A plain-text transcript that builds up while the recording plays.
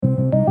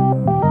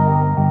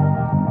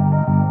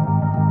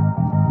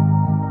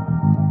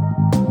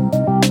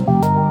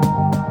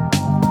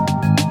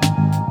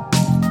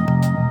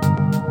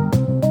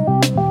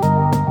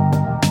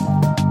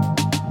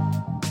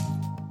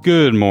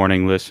Good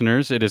morning,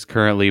 listeners. It is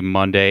currently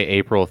Monday,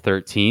 April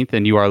 13th,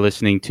 and you are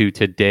listening to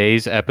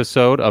today's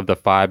episode of the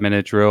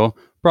 5-Minute Drill,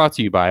 brought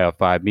to you by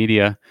F5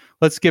 Media.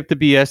 Let's skip the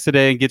BS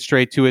today and get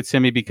straight to it,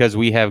 Simi, because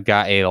we have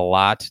got a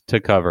lot to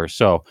cover.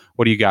 So,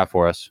 what do you got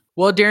for us?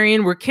 Well,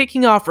 Darian, we're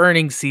kicking off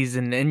earnings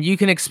season, and you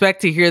can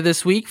expect to hear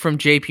this week from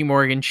JP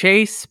Morgan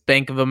Chase,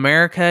 Bank of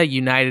America,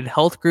 United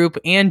Health Group,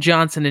 and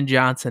Johnson &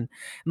 Johnson.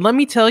 And let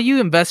me tell you,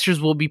 investors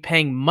will be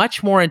paying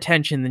much more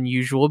attention than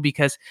usual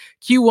because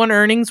Q1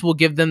 earnings will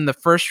give them the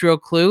first real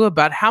clue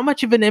about how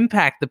much of an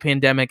impact the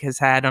pandemic has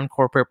had on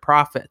corporate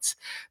profits.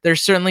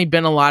 There's certainly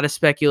been a lot of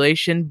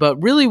speculation,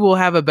 but really we'll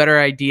have a better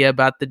idea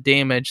about the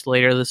damage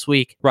later this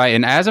week. Right,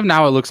 and as of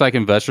now, it looks like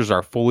investors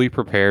are fully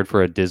prepared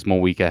for a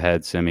dismal week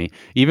ahead, Simi.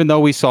 Even though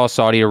we saw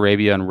Saudi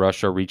Arabia and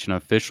Russia reach an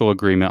official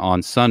agreement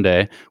on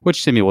Sunday,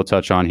 which Simi will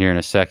touch on here in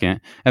a second,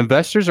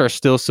 investors are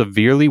still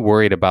severely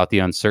worried about the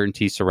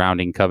uncertainty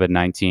surrounding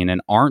COVID-19 and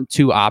aren't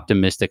too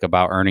optimistic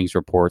about earnings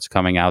reports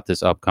coming out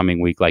this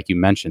upcoming week, like you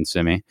mentioned,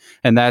 Simi.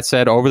 And that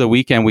said, over the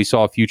weekend, we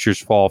saw futures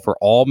fall for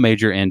all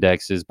major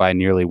indexes by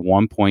nearly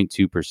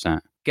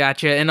 1.2%.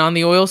 Gotcha. And on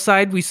the oil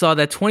side, we saw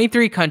that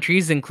 23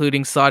 countries,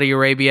 including Saudi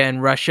Arabia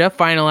and Russia,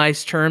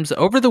 finalized terms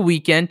over the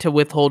weekend to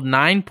withhold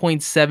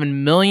 9.7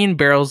 million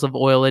barrels of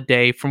oil a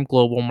day from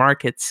global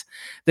markets.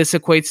 This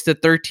equates to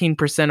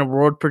 13% of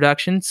world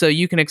production, so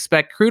you can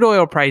expect crude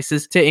oil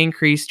prices to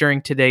increase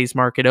during today's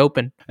market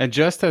open. And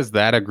just as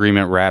that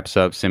agreement wraps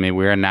up, Simi,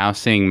 we are now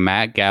seeing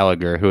Matt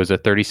Gallagher, who is a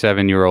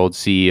 37-year-old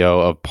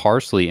CEO of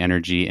Parsley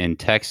Energy in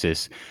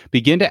Texas,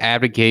 begin to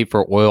advocate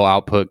for oil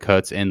output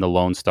cuts in the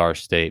Lone Star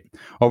State.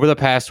 Over the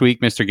past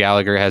week, Mr.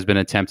 Gallagher has been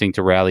attempting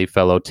to rally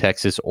fellow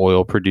Texas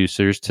oil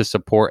producers to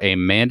support a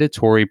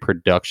mandatory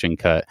production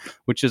cut,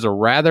 which is a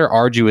rather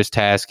arduous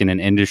task in an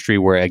industry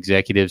where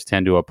executives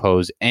tend to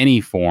oppose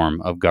any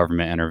form of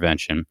government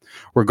intervention.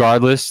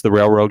 Regardless, the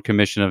Railroad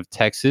Commission of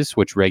Texas,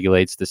 which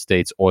regulates the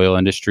state's oil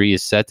industry,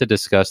 is set to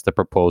discuss the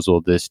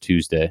proposal this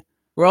Tuesday.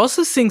 We're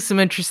also seeing some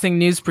interesting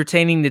news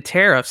pertaining to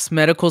tariffs.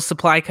 Medical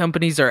supply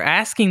companies are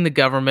asking the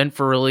government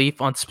for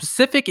relief on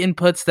specific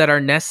inputs that are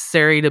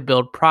necessary to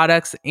build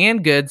products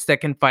and goods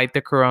that can fight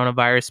the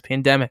coronavirus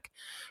pandemic.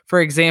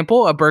 For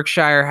example, a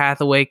Berkshire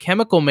Hathaway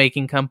chemical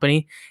making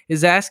company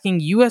is asking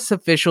U.S.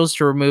 officials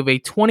to remove a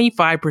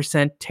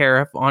 25%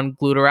 tariff on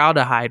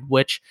glutaraldehyde,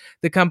 which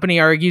the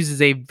company argues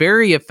is a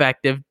very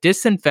effective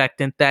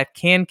disinfectant that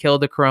can kill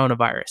the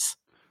coronavirus.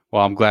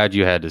 Well, I'm glad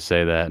you had to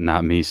say that,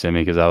 not me, Simi,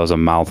 because that was a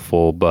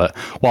mouthful. But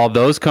while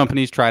those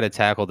companies try to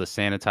tackle the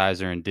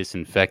sanitizer and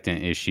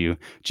disinfectant issue,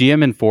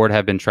 GM and Ford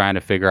have been trying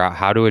to figure out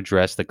how to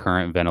address the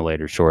current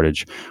ventilator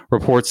shortage.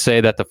 Reports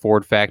say that the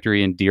Ford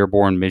factory in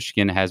Dearborn,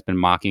 Michigan has been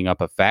mocking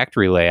up a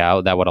factory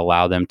layout that would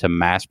allow them to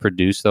mass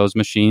produce those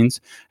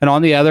machines. And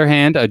on the other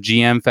hand, a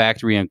GM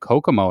factory in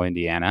Kokomo,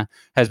 Indiana,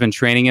 has been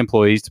training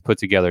employees to put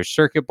together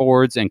circuit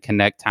boards and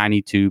connect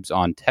tiny tubes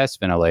on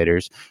test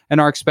ventilators and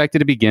are expected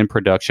to begin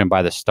production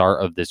by the start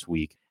of this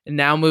week. And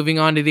now moving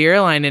on to the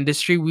airline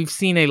industry, we've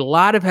seen a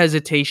lot of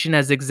hesitation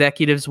as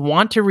executives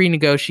want to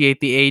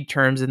renegotiate the aid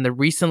terms in the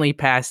recently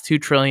passed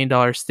 $2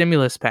 trillion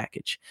stimulus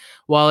package.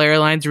 While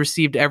airlines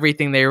received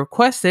everything they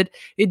requested,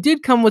 it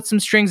did come with some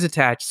strings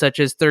attached, such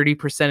as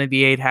 30% of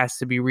the aid has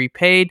to be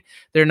repaid,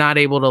 they're not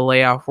able to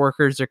lay off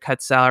workers or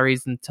cut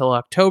salaries until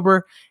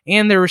October,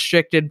 and they're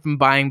restricted from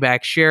buying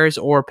back shares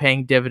or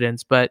paying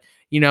dividends. But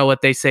you know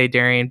what they say,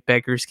 Darian,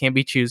 beggars can't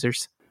be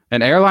choosers.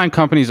 And airline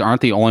companies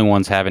aren't the only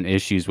ones having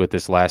issues with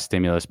this last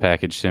stimulus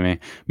package, Simi.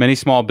 Many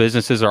small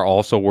businesses are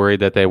also worried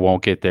that they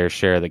won't get their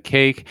share of the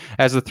cake,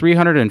 as the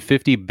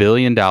 $350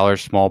 billion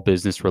small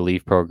business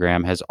relief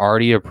program has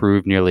already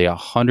approved nearly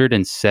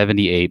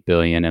 $178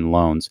 billion in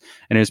loans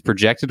and is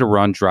projected to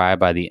run dry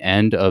by the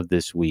end of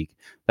this week.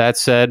 That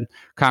said,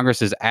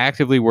 Congress is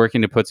actively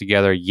working to put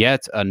together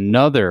yet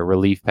another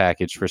relief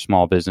package for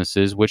small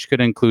businesses, which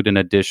could include an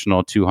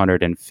additional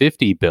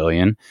 $250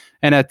 billion.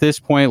 And at this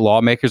point,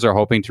 lawmakers are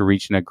hoping to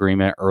reach an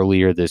agreement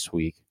earlier this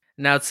week.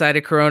 And outside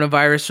of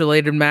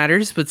coronavirus-related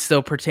matters, but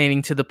still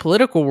pertaining to the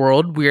political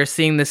world, we are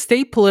seeing the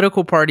state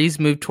political parties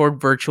move toward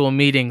virtual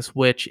meetings,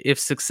 which, if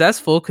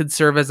successful, could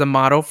serve as a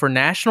model for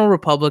national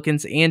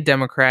Republicans and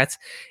Democrats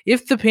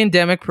if the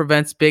pandemic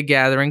prevents big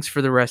gatherings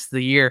for the rest of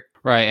the year.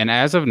 Right, and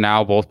as of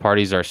now, both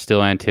parties are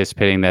still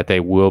anticipating that they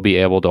will be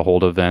able to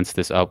hold events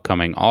this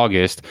upcoming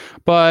August,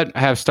 but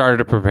have started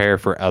to prepare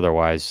for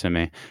otherwise,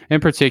 Simi. In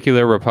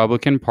particular,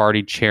 Republican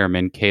Party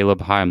Chairman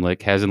Caleb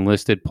Heimlich has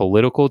enlisted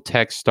political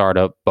tech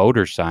startup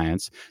Voter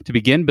Science to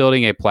begin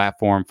building a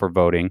platform for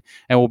voting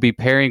and will be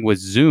pairing with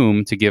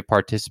Zoom to give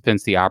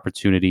participants the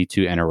opportunity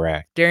to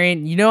interact.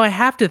 Darian, you know, I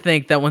have to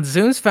think that when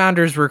Zoom's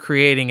founders were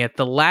creating it,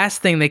 the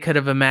last thing they could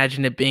have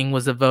imagined it being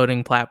was a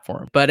voting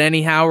platform. But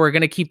anyhow, we're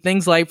going to keep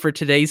things light for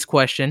today's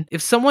question.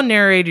 If someone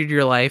narrated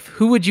your life,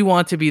 who would you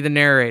want to be the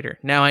narrator?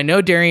 Now, I know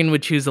Darian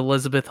would choose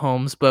Elizabeth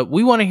Holmes, but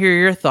we want to hear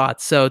your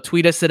thoughts. So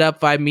tweet us at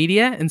Up5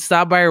 Media and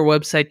stop by our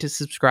website to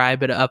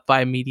subscribe at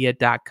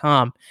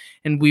up5media.com.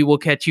 And we will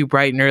catch you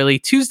bright and early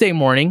Tuesday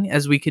morning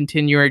as we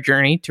continue our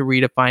journey to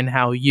redefine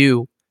how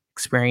you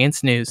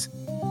experience news.